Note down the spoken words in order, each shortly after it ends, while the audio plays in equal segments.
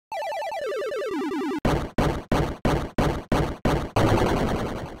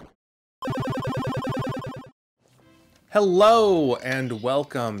Hello and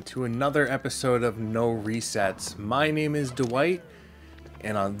welcome to another episode of No Resets. My name is Dwight,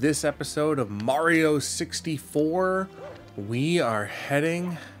 and on this episode of Mario 64, we are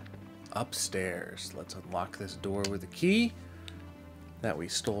heading upstairs. Let's unlock this door with a key that we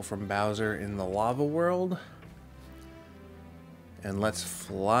stole from Bowser in the lava world. And let's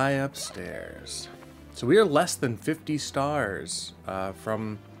fly upstairs. So we are less than 50 stars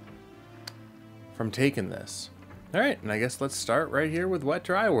from taking this. Alright, and I guess let's start right here with Wet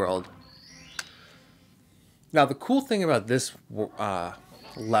Dry World. Now, the cool thing about this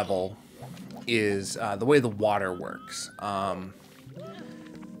level is the way the water works.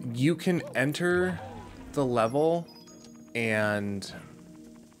 You can enter the level and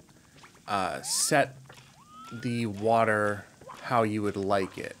set the water how you would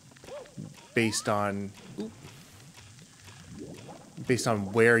like it based on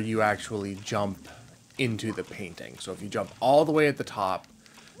where you actually jump into the painting. So if you jump all the way at the top,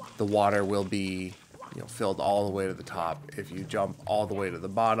 the water will be, filled all the way to the top. If you jump all the way to the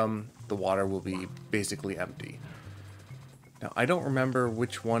bottom, the water will be basically empty. Now, I don't remember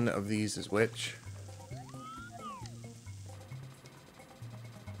which one of these is which.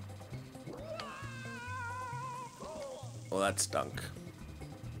 Well, that stunk.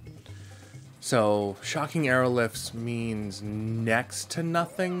 So, shocking arrow lifts means next to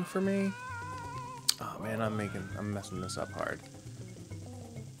nothing for me. Oh man, I'm messing this up hard.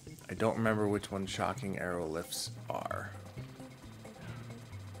 I don't remember which one shocking arrow lifts are.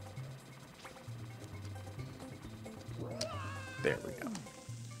 There we go.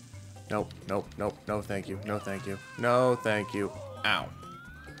 Nope, nope, nope, no thank you, no thank you, no thank you. Ow.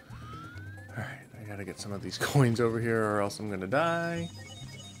 Alright, I gotta get some of these coins over here or else I'm gonna die.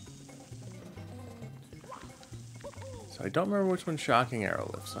 So I don't remember which one shocking arrow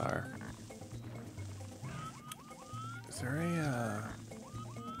lifts are. Is there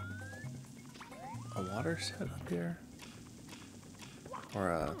a water set up here? Or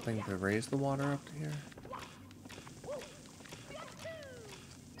a thing to raise the water up to here?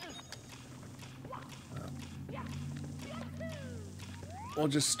 We'll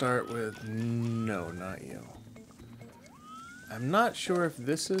just start with, no, not you. I'm not sure if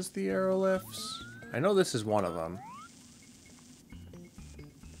this is the arrow lifts. I know this is one of them.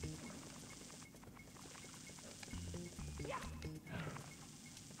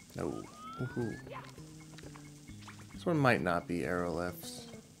 No. Woohoo. This one might not be arrow lifts.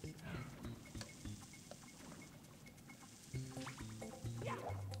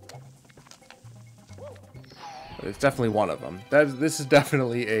 But it's definitely one of them. This is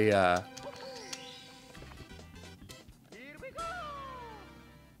definitely a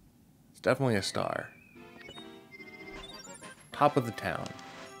it's definitely a star. Top of the town.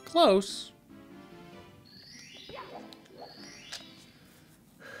 Close.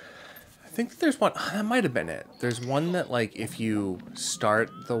 I think that there's one, that might have been it. There's one that, like, if you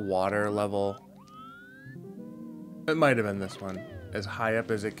start the water level, it might have been this one, as high up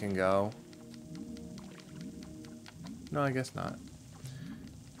as it can go. No, I guess not.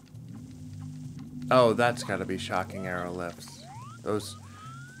 Oh, that's gotta be shocking arrow lifts. Those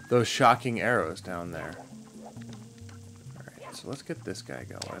shocking arrows down there. Alright, so let's get this guy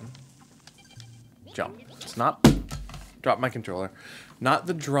going. Jump. It's not... Drop my controller. Not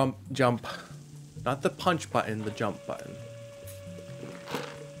the jump. Not the punch button, the jump button.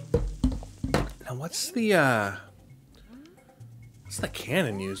 Now what's the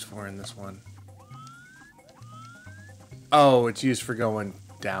cannon used for in this one? Oh, it's used for going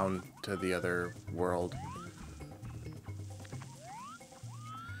down to the other world.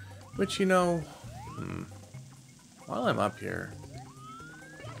 Which, while I'm up here,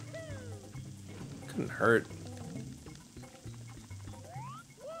 couldn't hurt.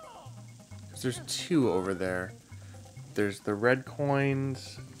 There's two over there. There's the red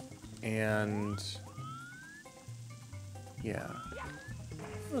coins and yeah.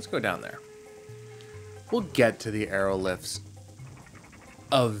 Let's go down there. We'll get to the arrow lifts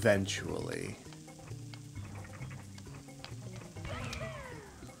eventually.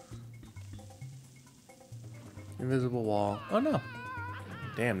 Invisible wall. Oh no.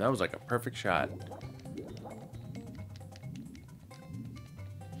 Damn, that was like a perfect shot.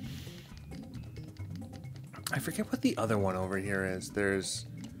 I forget what the other one over here is. There's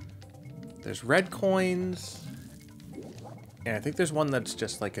red coins, and I think there's one that's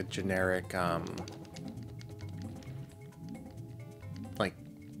just like a generic, like,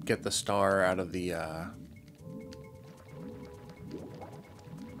 get the star out of the,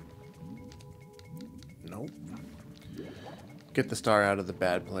 nope. Get the star out of the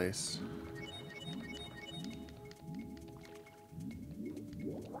bad place.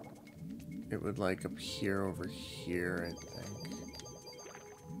 it would like appear over here, I think.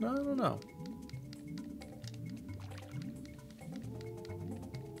 No, I don't know.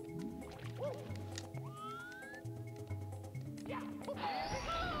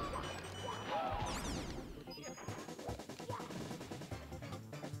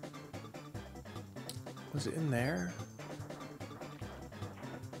 Was it in there?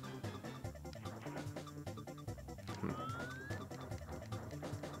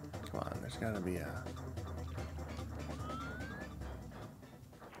 Come on, there's gotta be a...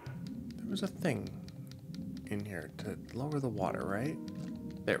 There was a thing in here to lower the water, right?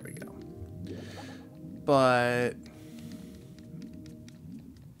 There we go. But...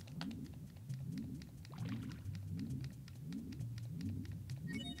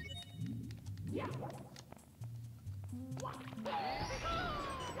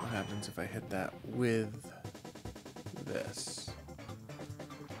 what happens if I hit that with this?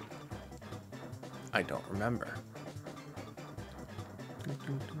 I don't remember.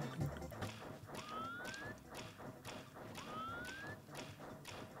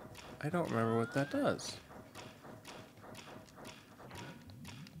 I don't remember what that does.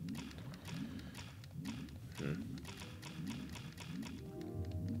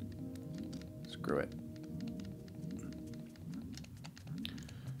 Screw it.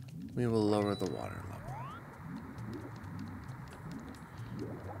 We will lower the water level.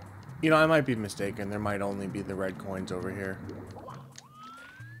 You know, I might be mistaken. There might only be the red coins over here.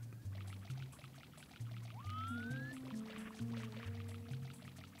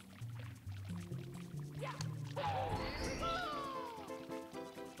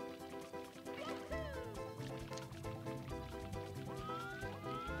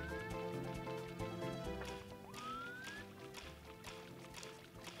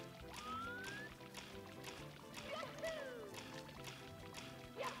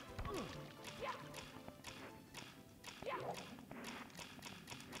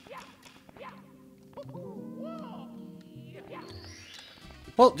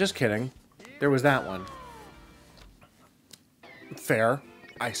 Well, just kidding. There was that one. Fair,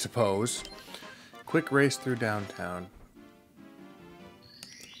 I suppose. Quick race through downtown.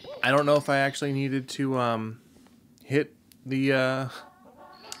 I don't know if I actually needed to hit the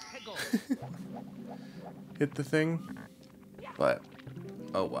hit the thing, but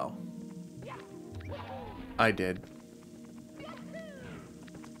oh well. I did.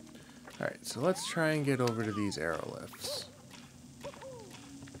 Alright, so let's try and get over to these arrow lifts.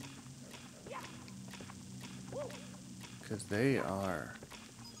 Because they are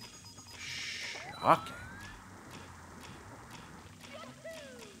shocking.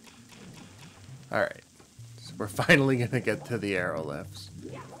 Alright, so we're finally going to get to the arrow lifts.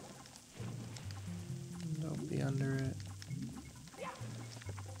 Don't be under it.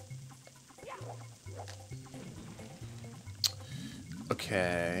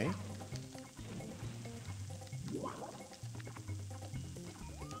 Okay.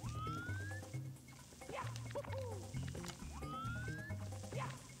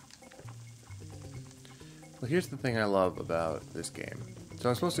 Well, here's the thing I love about this game. So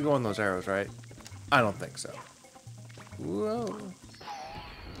I'm supposed to go on those arrows, right? I don't think so. Whoa.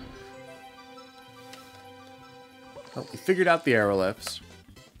 Well, we figured out the arrow lifts.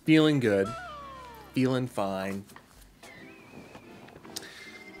 Feeling good. Feeling fine.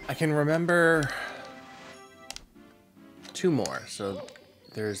 I can remember two more. So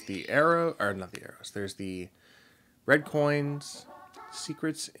there's the arrow, or not the arrows. There's the red coins,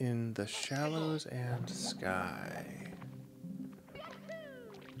 secrets in the shallows and sky.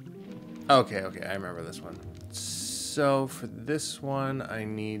 Okay, I remember this one. So for this one, I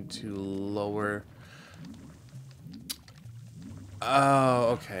need to lower...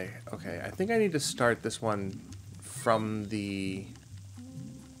 Oh, okay. I think I need to start this one from the...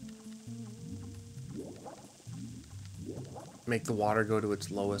 Make the water go to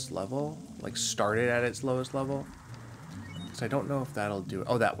its lowest level. Like, start it at its lowest level. Because I don't know if that'll do it.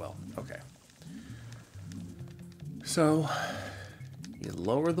 Oh, that will. Okay. So... You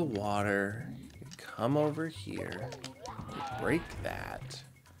lower the water, you come over here, you break that,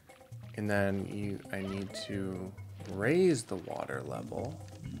 and then I need to raise the water level.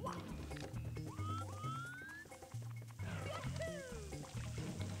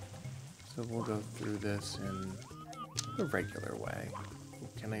 So we'll go through this in the regular way.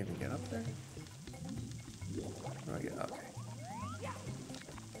 Can I even get up there? How do I get up? Okay.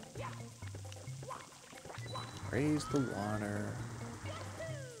 Raise the water.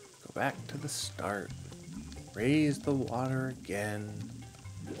 Back to the start. Raise the water again.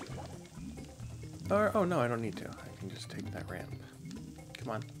 Or, oh no, I don't need to. I can just take that ramp.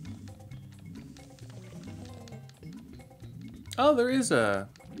 Come on. Oh, there is a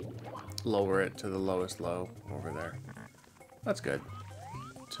lower it to the lowest low over there. That's good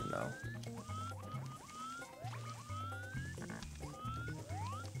to know.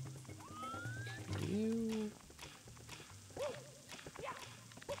 You...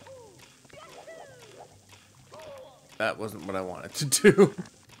 That wasn't what I wanted to do.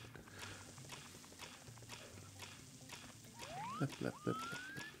 Flip, flip, flip, flip.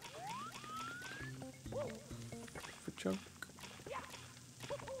 For chunk.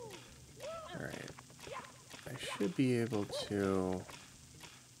 Alright. I should be able to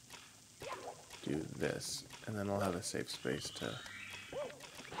do this, and then I'll have a safe space to...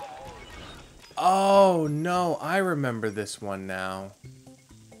 Oh, no, I remember this one now.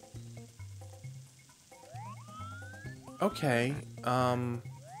 Okay,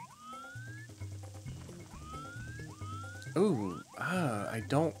 ooh, I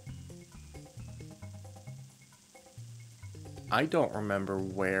don't remember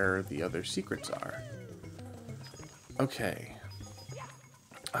where the other secrets are. Okay.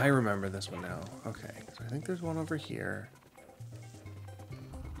 I remember this one now. Okay, so I think there's one over here.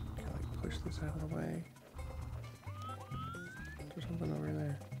 Can I, like, push this out of the way? There's something over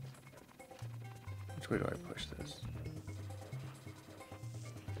there. Which way do I push this?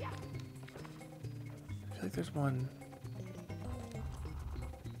 I feel like there's one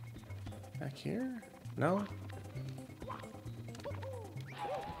back here? No?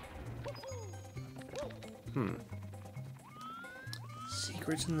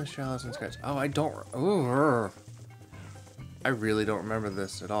 Secrets in the shallows and skies. Oh, I don't... Ooh, I really don't remember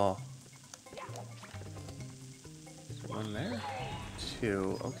this at all. Is there one there?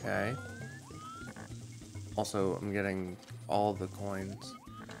 Two, okay. Also, I'm getting all the coins.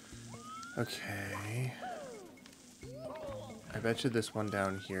 Okay. I bet you this one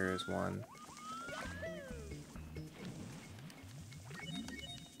down here is one.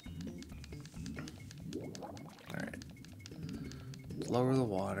 Alright. Lower the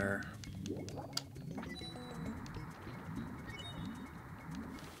water.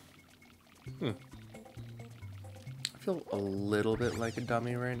 I feel a little bit like a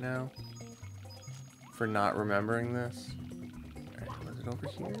dummy right now for not remembering this. Alright, was it over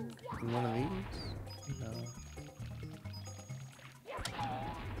here? In one of these? No.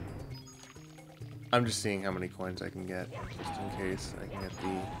 I'm just seeing how many coins I can get, just in case I can get the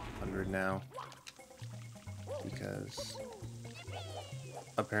 100 now. Because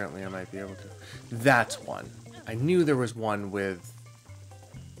apparently I might be able to. That's one. I knew there was one with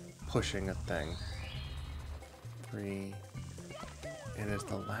pushing a thing. 3. And is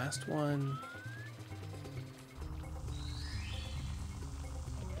the last one...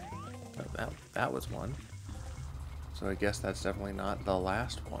 Oh, that was one. So I guess that's definitely not the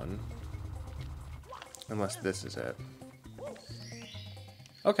last one. Unless this is it.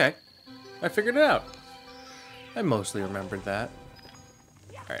 Okay. I figured it out. I mostly remembered that.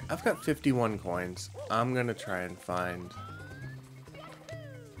 Alright, I've got 51 coins. I'm gonna try and find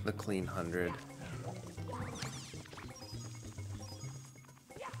the clean 100.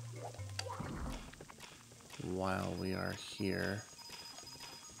 While we are here.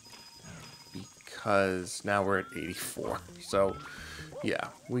 Because now we're at 84. So, yeah,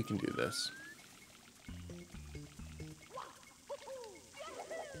 we can do this.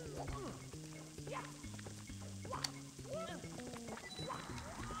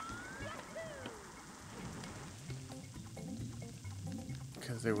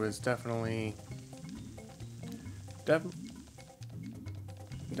 Because there was definitely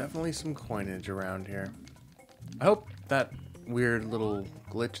some coinage around here. I hope that weird little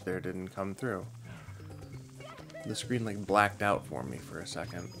glitch there didn't come through. The screen like blacked out for me for a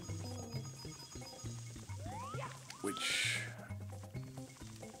second. Which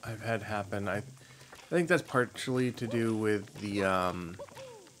I've had happen. I think that's partially to do with the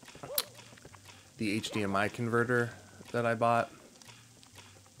HDMI converter that I bought.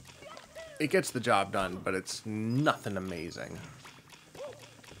 It gets the job done, but it's nothing amazing.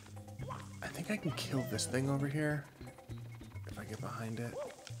 I think I can kill this thing over here if I get behind it.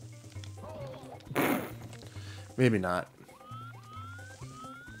 Maybe not.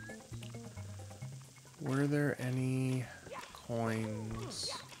 Were there any coins?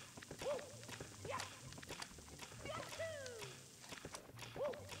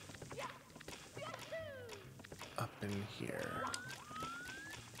 Up in here.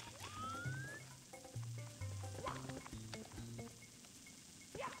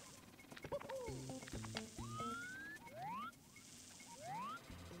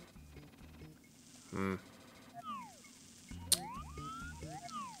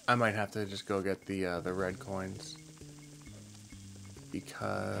 I might have to just go get the red coins.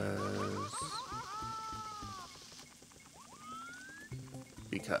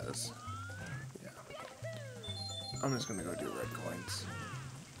 Because, yeah. I'm just gonna go do red coins.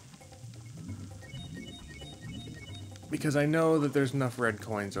 Because I know that there's enough red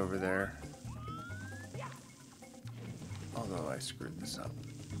coins over there. Although I screwed this up.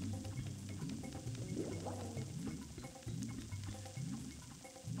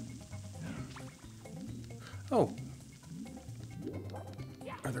 Oh.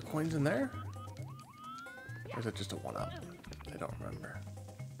 Are there coins in there? Or is it just a one-up? I don't remember.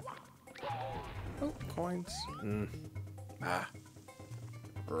 Oh, coins. Ah.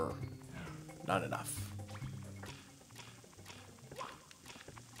 Not enough.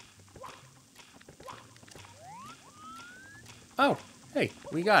 Oh, hey,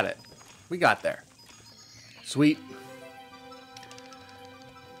 we got it. We got there. Sweet.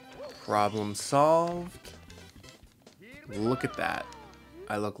 Problem solved. Look at that.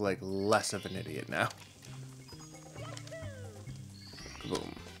 I look like less of an idiot now.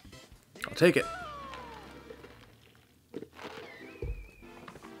 Boom. I'll take it.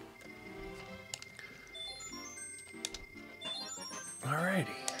 Alrighty.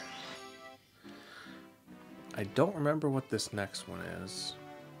 I don't remember what this next one is.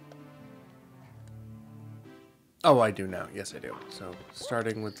 Oh, I do now. Yes, I do. So,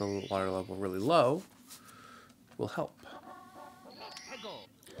 starting with the water level really low will help.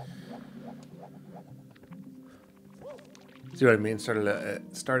 See what I mean? Started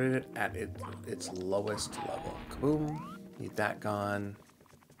it at its lowest level. Kaboom. Need that gone.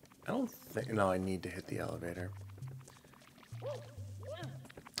 I don't think... No, I need to hit the elevator.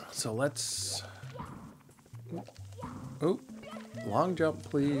 So let's... Oh, long jump,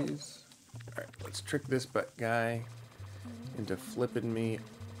 please. Alright, let's trick this guy into flipping me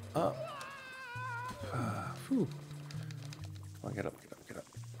up. Whew. Come on, get up, get up, get up.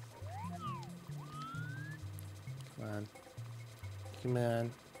 Come on. Come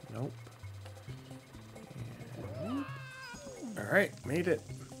on. Nope. Alright, made it.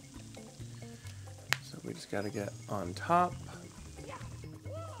 So we just gotta get on top.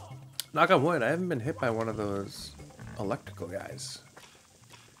 Knock on wood, I haven't been hit by one of those electrical guys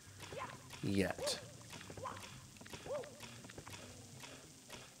yet.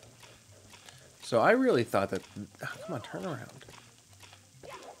 So I really thought that... Oh, come on, turn around.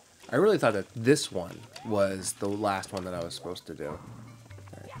 I really thought that this one was the last one that I was supposed to do.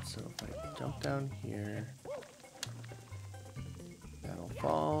 Alright, so if I jump down here, that'll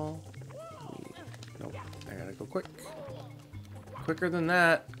fall. Nope, I gotta go quick. Quicker than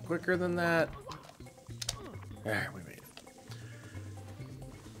that. Quicker than that. There, we made it.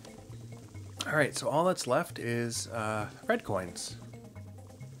 Alright, so all that's left is red coins.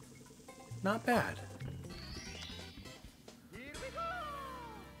 Not bad.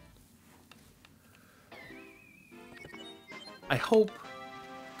 I hope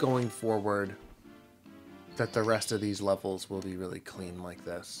going forward that the rest of these levels will be really clean like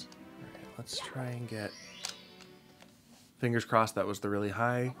this. Alright, let's try and get... Fingers crossed that was the really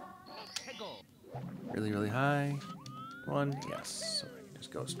high. Really, really high one. Yes. So I can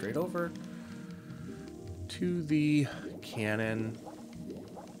just go straight over to the cannon.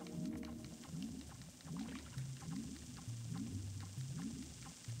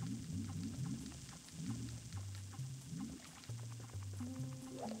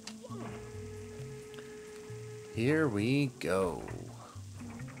 Here we go.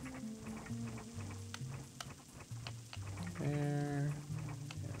 There.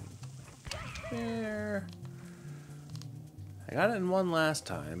 There. I got it in one last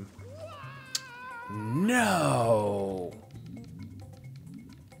time. No!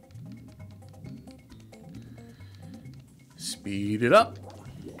 Speed it up.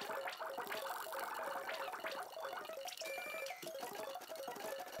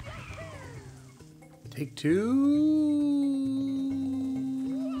 Take two.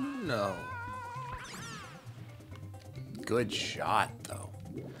 No. Good shot, though.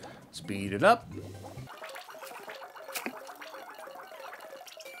 Speed it up.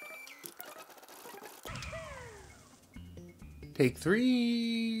 Take three.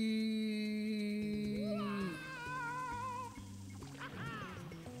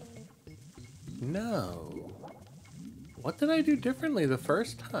 No. What did I do differently the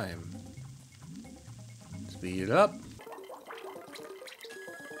first time? Speed it up.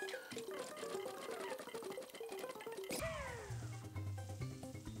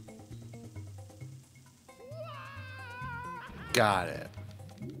 Got it.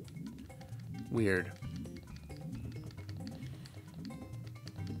 Weird.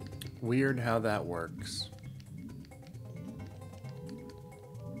 Weird how that works.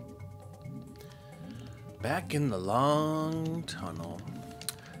 Back in the long tunnel.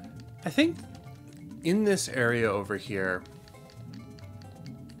 I think in this area over here,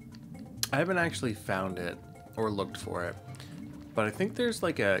 I haven't actually found it or looked for it, but I think there's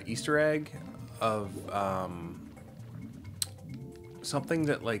like a Easter egg of something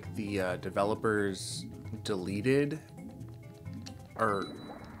that like the developers deleted or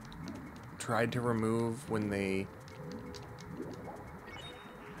tried to remove when they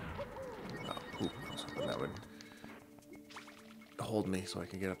something that would hold me so I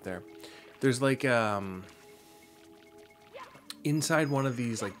could get up there. There's like inside one of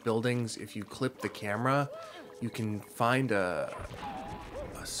these like buildings, if you clip the camera, you can find a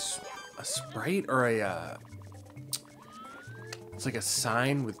sprite or it's like a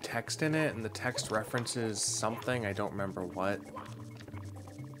sign with text in it, and the text references something. I don't remember what.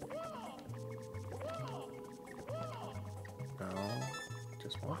 No,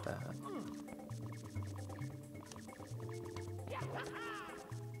 just want that.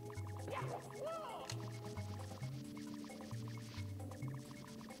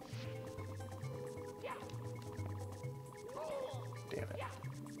 Damn it.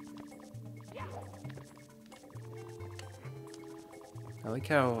 I like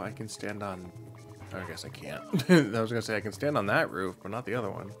how I can stand on... Oh, I guess I can't. I was gonna say I can stand on that roof, but not the other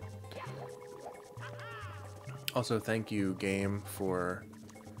one. Also, thank you, game, for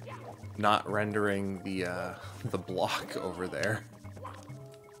not rendering the block over there.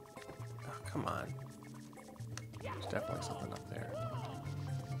 Oh, come on. There's definitely something up there.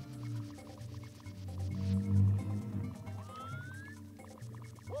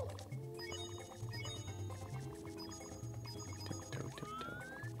 Tiptoe, tiptoe.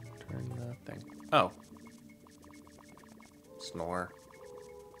 Turn the thing. Oh. Snore.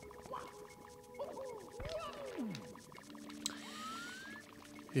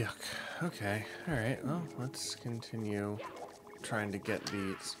 Yuck. Okay. Alright. Well, let's continue trying to get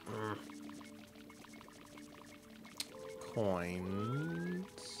these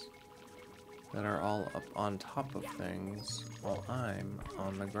coins that are all up on top of things while I'm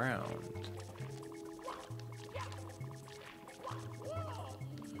on the ground.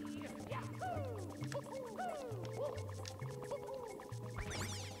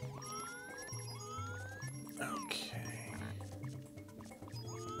 Okay.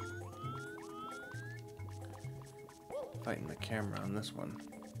 Fighting the camera on this one.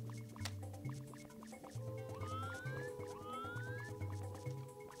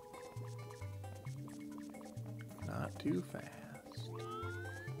 Not too fast.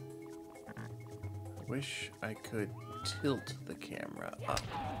 I wish I could tilt the camera up.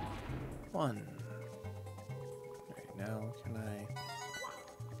 One. Right now, can I?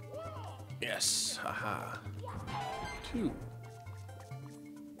 Yes. Haha. Two.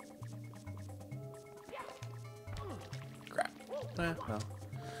 Crap. Well,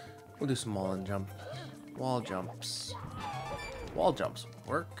 we'll do some wall jumps. Wall jumps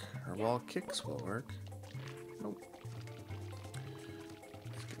will work, or wall kicks will work. Nope.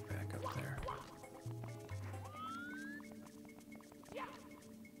 Let's get back up there.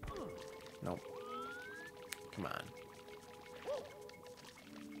 Nope. Come on.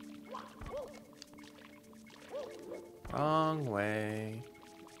 Wrong way.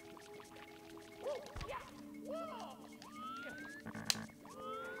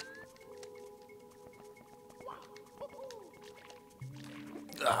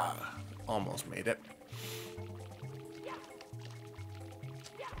 Almost made it.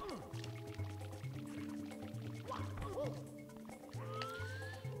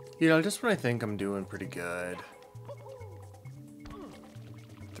 You know, just when I think I'm doing pretty good.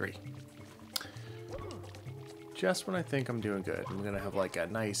 3. Just when I think I'm doing good, I'm gonna have like a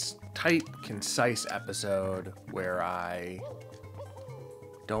nice, tight, concise episode where I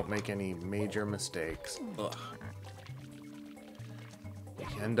don't make any major mistakes. Ugh. We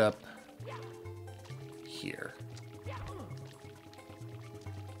end up here.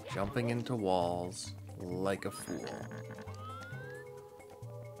 Jumping into walls like a fool.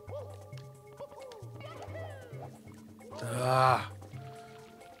 Ah.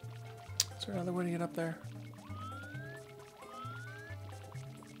 Is there another way to get up there?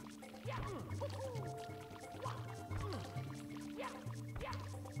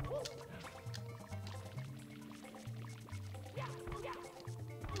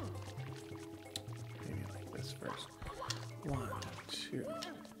 Maybe like this first. 1, 2.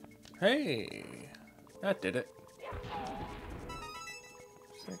 Hey! That did it.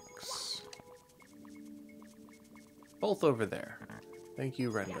 6. Both over there. Thank you,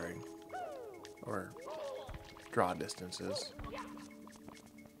 rendering. Or draw distances.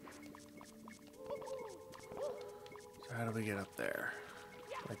 How do we get up there?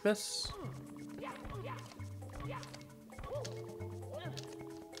 Like this?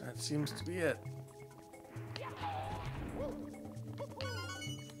 That seems to be it.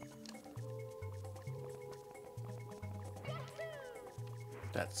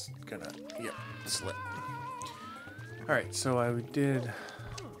 That's gonna, yep, slip. Alright, so I did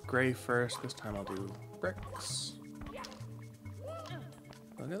gray first. This time I'll do bricks.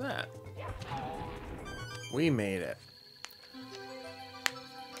 Look at that. We made it.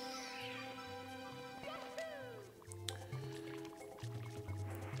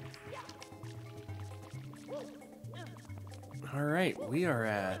 Alright, we are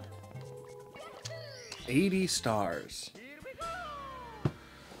at 80 stars.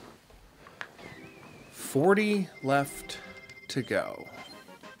 40 left to go.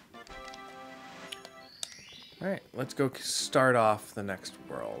 Alright, let's go start off the next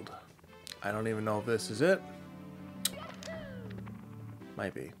world. I don't even know if this is it.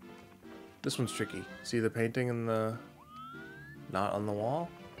 Might be. This one's tricky. See the painting in the... not on the wall?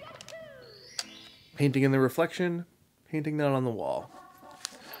 Painting in the reflection, painting not on the wall.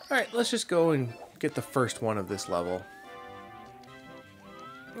 Alright, let's just go and get the first one of this level.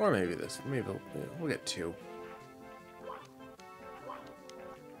 Or maybe this. Maybe we'll get 2.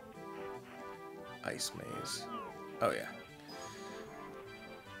 Ice maze. Oh yeah.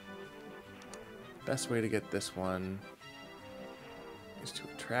 Best way to get this one is to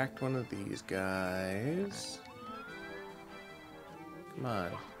attract one of these guys. Come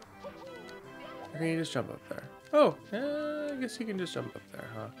on. Or can you just jump up there? Oh, I guess you can just jump up there,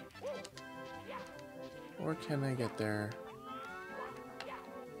 huh? Or can I get there?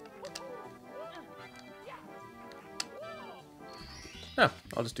 Oh,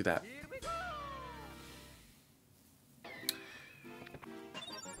 I'll just do that.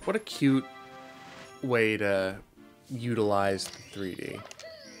 What a cute way to utilize the 3D.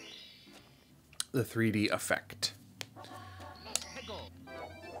 The 3D effect.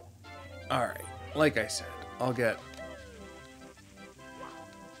 Alright, like I said, I'll get...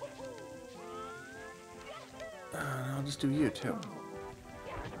 I'll just do you too.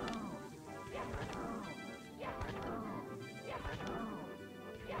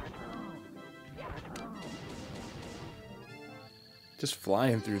 Just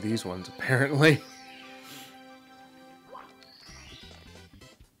flying through these ones, apparently.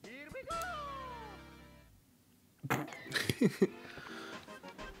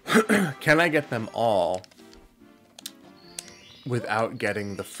 Can I get them all without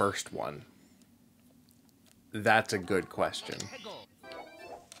getting the first one? That's a good question.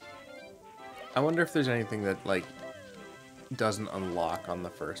 I wonder if there's anything that, like, doesn't unlock on the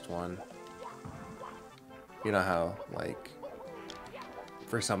first one. You know how, like,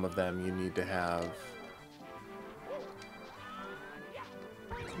 for some of them you need to have...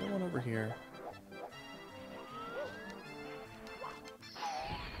 There's no one over here.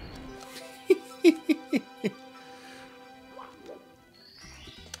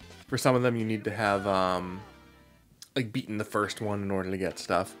 For some of them you need to have, like, beaten the first one in order to get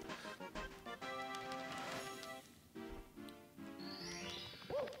stuff.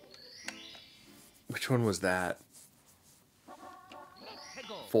 Which one was that?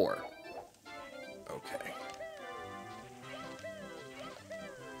 4. Okay.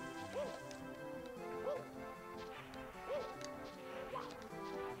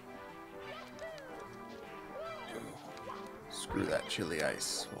 Screw that chili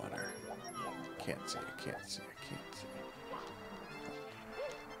ice water. Can't see, I can't see, I can't see.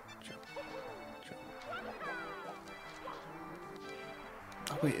 Jump, jump.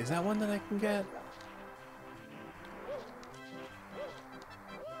 Oh wait, is that one that I can get?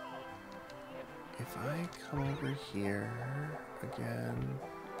 If I come over here again...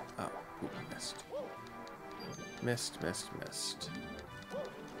 Oh, ooh, missed. Missed, missed, missed.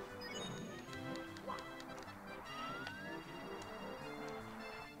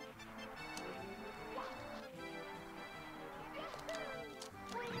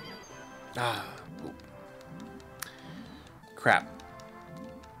 Ah, ooh. Crap.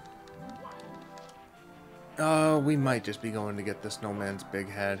 Oh, we might just be going to get the snowman's big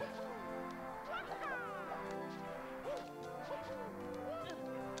head.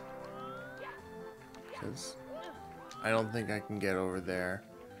 Because I don't think I can get over there,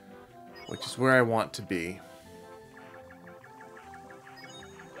 which is where I want to be.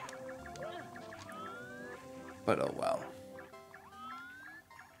 But oh well.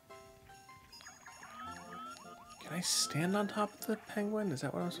 Can I stand on top of the penguin? Is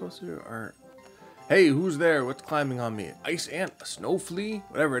that what I'm supposed to do? Or Hey, who's there? What's climbing on me? Ice ant? A snow flea?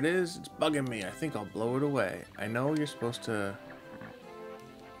 Whatever it is, it's bugging me. I think I'll blow it away. I know you're supposed to...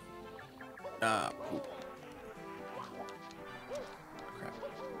 poop.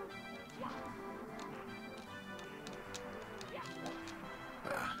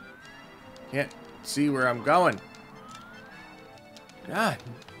 Crap. Can't see where I'm going. God.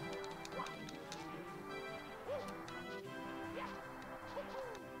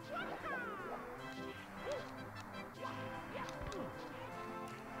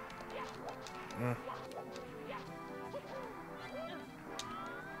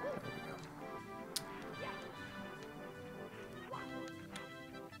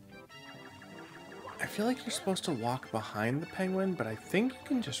 I feel like you're supposed to walk behind the penguin, but I think you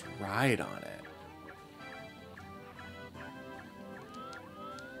can just ride on it.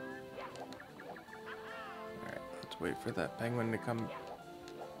 Alright, let's wait for that penguin to come.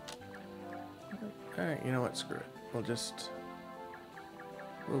 Alright, you know what? Screw it.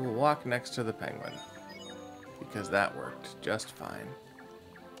 We'll walk next to the penguin. Because that worked just fine.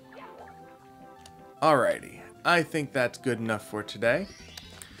 Alrighty. I think that's good enough for today.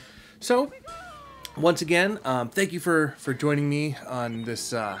 So, once again, thank you for joining me on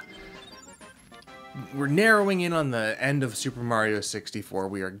this. We're narrowing in on the end of Super Mario 64.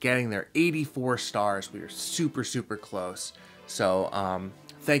 We are getting there. 84 stars. We are super, super close. So,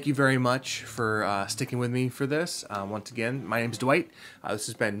 thank you very much for sticking with me for this. Once again, my name's Dwight. This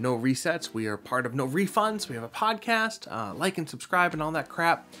has been No Resets. We are part of No Refunds. We have a podcast. Like and subscribe and all that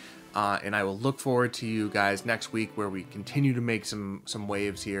crap. And I will look forward to you guys next week where we continue to make some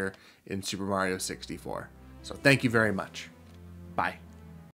waves here in Super Mario 64. So thank you very much. Bye.